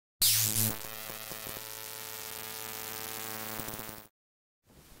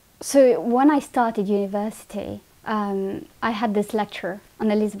So when I started university, I had this lecture on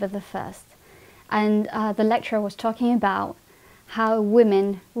Elizabeth I, and the lecturer was talking about how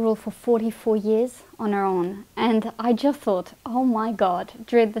women ruled for 44 years on their own. And I just thought, oh my God,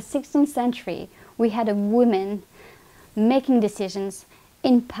 during the 16th century, we had a woman making decisions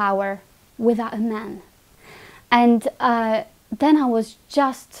in power without a man. And then I was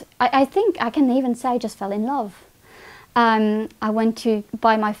just, I think I can even say I just fell in love. I went to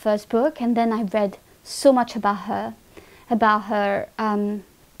buy my first book, and then I read so much about her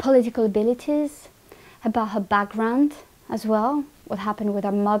political abilities, about her background as well, what happened with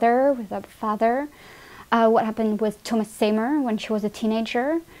her mother, with her father, what happened with Thomas Seymour when she was a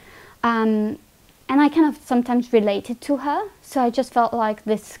teenager. And I kind of sometimes related to her, so I just felt like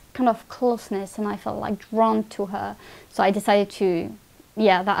this kind of closeness, and I felt like drawn to her. So I decided to,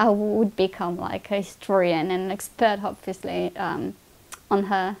 that I would become like a historian and an expert, obviously, on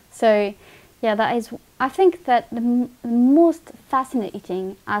her. So yeah, that is, I think that the most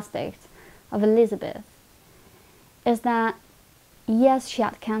fascinating aspect of Elizabeth is that, yes, she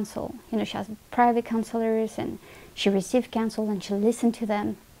had counsel. You know, she has private counselors, and she received counsel and she listened to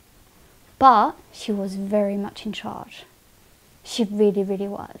them. But she was very much in charge. She really, really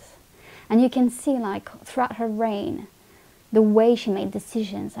was. And you can see, like, throughout her reign, the way she made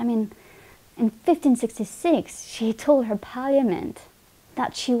decisions. I mean, in 1566, she told her parliament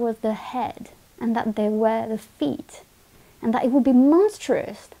that she was the head and that they were the feet, and that it would be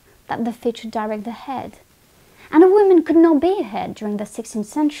monstrous that the feet should direct the head. And a woman could not be a head during the 16th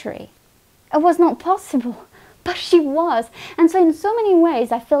century. It was not possible. But she was. And so in so many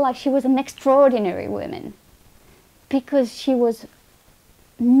ways, I feel like she was an extraordinary woman, because she was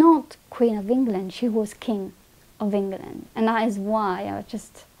not Queen of England, she was King of England. And that is why I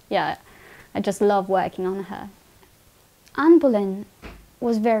just love working on her. Anne Boleyn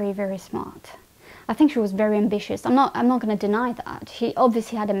was very, very smart. I think she was very ambitious. I'm not going to deny that. She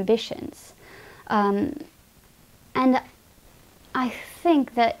obviously had ambitions. And I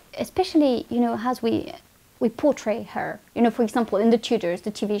think that, especially, you know, as we portray her, you know, for example, in the Tudors,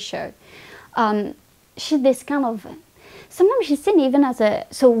 the TV show, she's this kind of, sometimes she's seen even as a,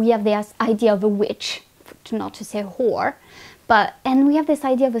 so we have this idea of a witch, not to say whore, and we have this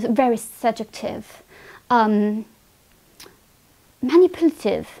idea of a very seductive,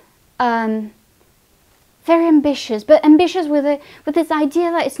 manipulative, very ambitious, but ambitious with this idea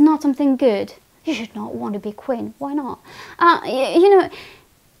that it's not something good. You should not want to be queen. Why not? You know.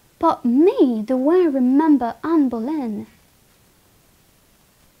 But me, the way I remember Anne Boleyn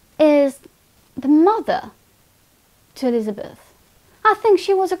is the mother to Elizabeth. I think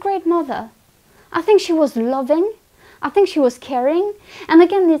she was a great mother. I think she was loving. I think she was caring. And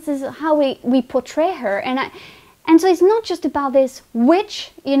again, this is how we portray her. And so it's not just about this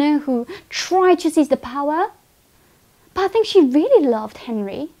witch, you know, who tried to seize the power. But I think she really loved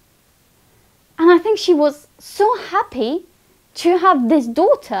Henry. And I think she was so happy to have this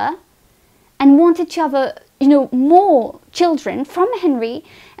daughter, and wanted to have more children from Henry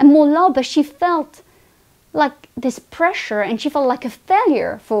and more love, but she felt like this pressure, and she felt like a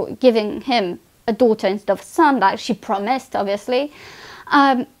failure for giving him a daughter instead of a son, like she promised, obviously.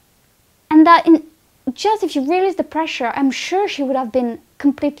 And that just if she realized the pressure, I'm sure she would have been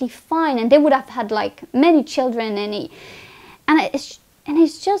completely fine, and they would have had like many children, and it's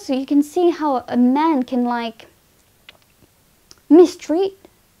just, you can see how a man can like mistreat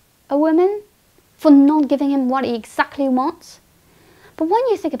a woman for not giving him what he exactly wants. But when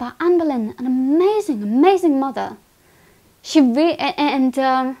you think about Anne Boleyn, an amazing, amazing mother,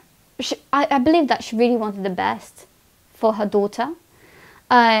 I believe that she really wanted the best for her daughter.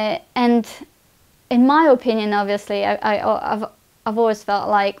 And in my opinion, obviously, I've always felt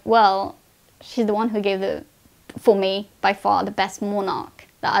like, well, she's the one who gave for me, by far, the best monarch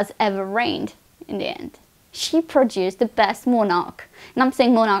that has ever reigned in the end. She produced the best monarch, and I'm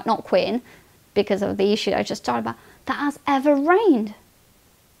saying monarch, not queen, because of the issue I just talked about, that has ever reigned.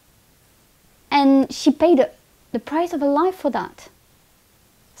 And she paid the price of her life for that.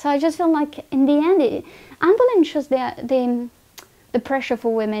 So I just feel like, in the end, Anne Boleyn shows the pressure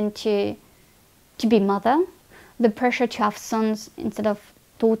for women to be mother, the pressure to have sons instead of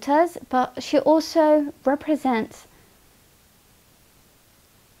daughters, but she also represents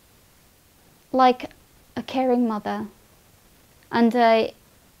like a caring mother, and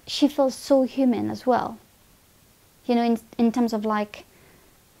she feels so human as well, you know, in terms of like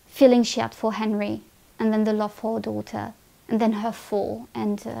feeling she had for Henry, and then the love for her daughter, and then her fall,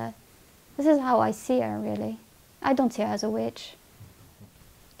 and this is how I see her, really. I don't see her as a witch.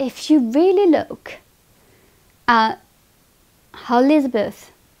 If you really look at how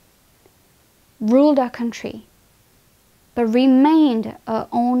Elizabeth ruled her country, but remained her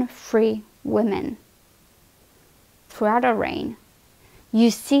own free woman throughout her reign.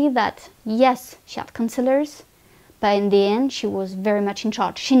 You see that, yes, she had counselors, but in the end, she was very much in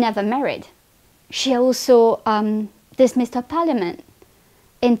charge. She never married. She also dismissed her parliament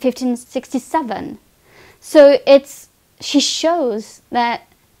in 1567. So she shows that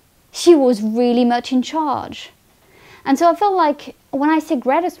she was really much in charge. And so I feel like when I say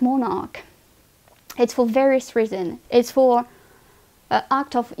greatest monarch, it's for various reasons. It's for an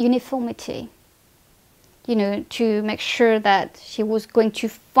act of uniformity, you know, to make sure that she was going to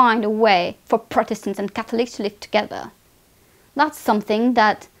find a way for Protestants and Catholics to live together. That's something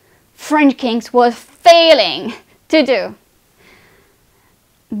that French kings were failing to do.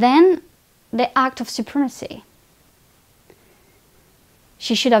 Then the act of supremacy.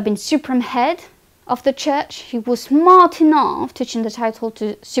 She should have been supreme head of the church. She was smart enough to change the title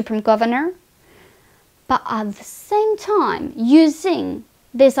to supreme governor, but at the same time using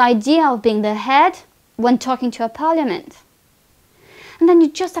this idea of being the head when talking to a parliament. And then you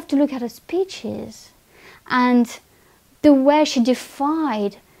just have to look at her speeches and the way she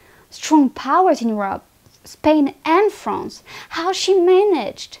defied strong powers in Europe, Spain and France, how she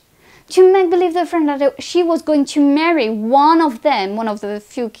managed to make believe the French that she was going to marry one of them, one of the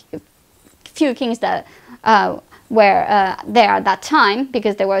few kings that were there at that time,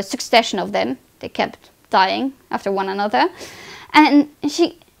 because there were a succession of them. They kept dying after one another. And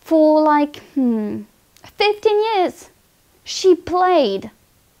she, for like 15 years, she played,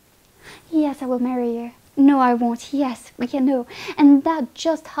 yes, I will marry you. No, I won't. Yes, we can know. And that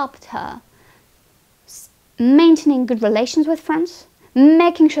just helped her maintaining good relations with France,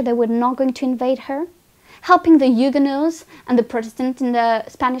 making sure they were not going to invade her, helping the Huguenots and the Protestants in the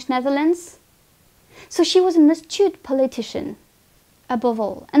Spanish Netherlands. So she was an astute politician, above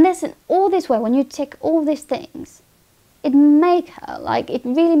all. And all this way, when you take all these things, it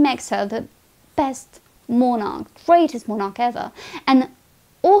really makes her the best monarch, greatest monarch ever. And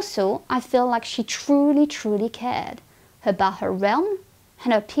also, I feel like she truly, truly cared about her realm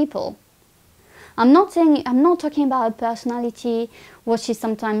and her people. I'm not talking about her personality, what she's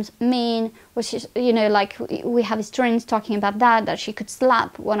sometimes mean, what she's, you know, like we have historians talking about that she could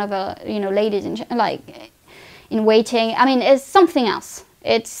slap one of her, you know, ladies in waiting. I mean, it's something else.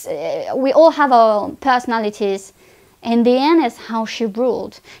 It's, we all have our personalities. In the end, it's how she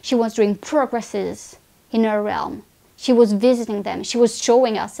ruled. She was doing progresses in her realm. She was visiting them. She was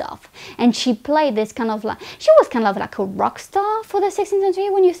showing herself. And she played this kind of like, she was kind of like a rock star for the 16th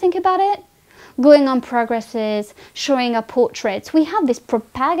century when you think about it. Going on progresses, showing her portraits. We have this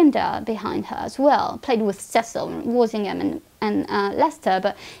propaganda behind her as well. Played with Cecil, Walsingham and Leicester,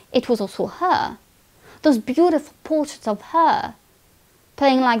 but it was also her. Those beautiful portraits of her,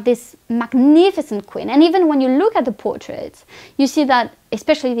 playing like this magnificent queen. And even when you look at the portraits, you see that,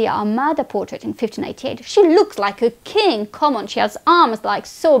 especially the Armada portrait in 1588, she looks like a king. Come on, she has arms like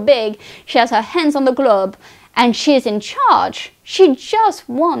so big, she has her hands on the globe, and she's in charge. She just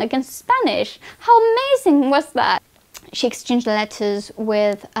won against Spanish. How amazing was that? She exchanged letters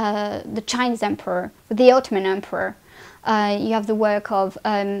with the Chinese emperor, with the Ottoman emperor. You have the work of,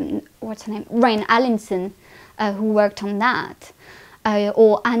 what's her name, Reine Alençon, who worked on that.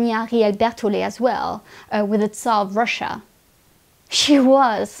 Or Anya Riel-Berthollet as well, with the Tsar of Russia. She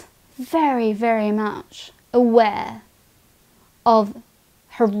was very, very much aware of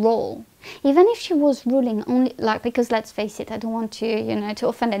her role. Even if she was ruling only, like, because let's face it, I don't want to, you know, to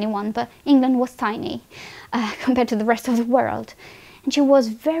offend anyone, but England was tiny compared to the rest of the world. And she was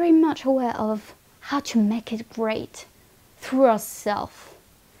very much aware of how to make it great through herself.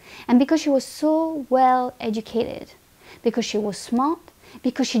 And because she was so well educated, because she was smart,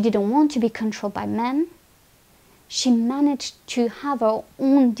 because she didn't want to be controlled by men, she managed to have her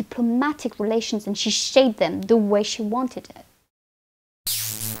own diplomatic relations and she shaped them the way she wanted it.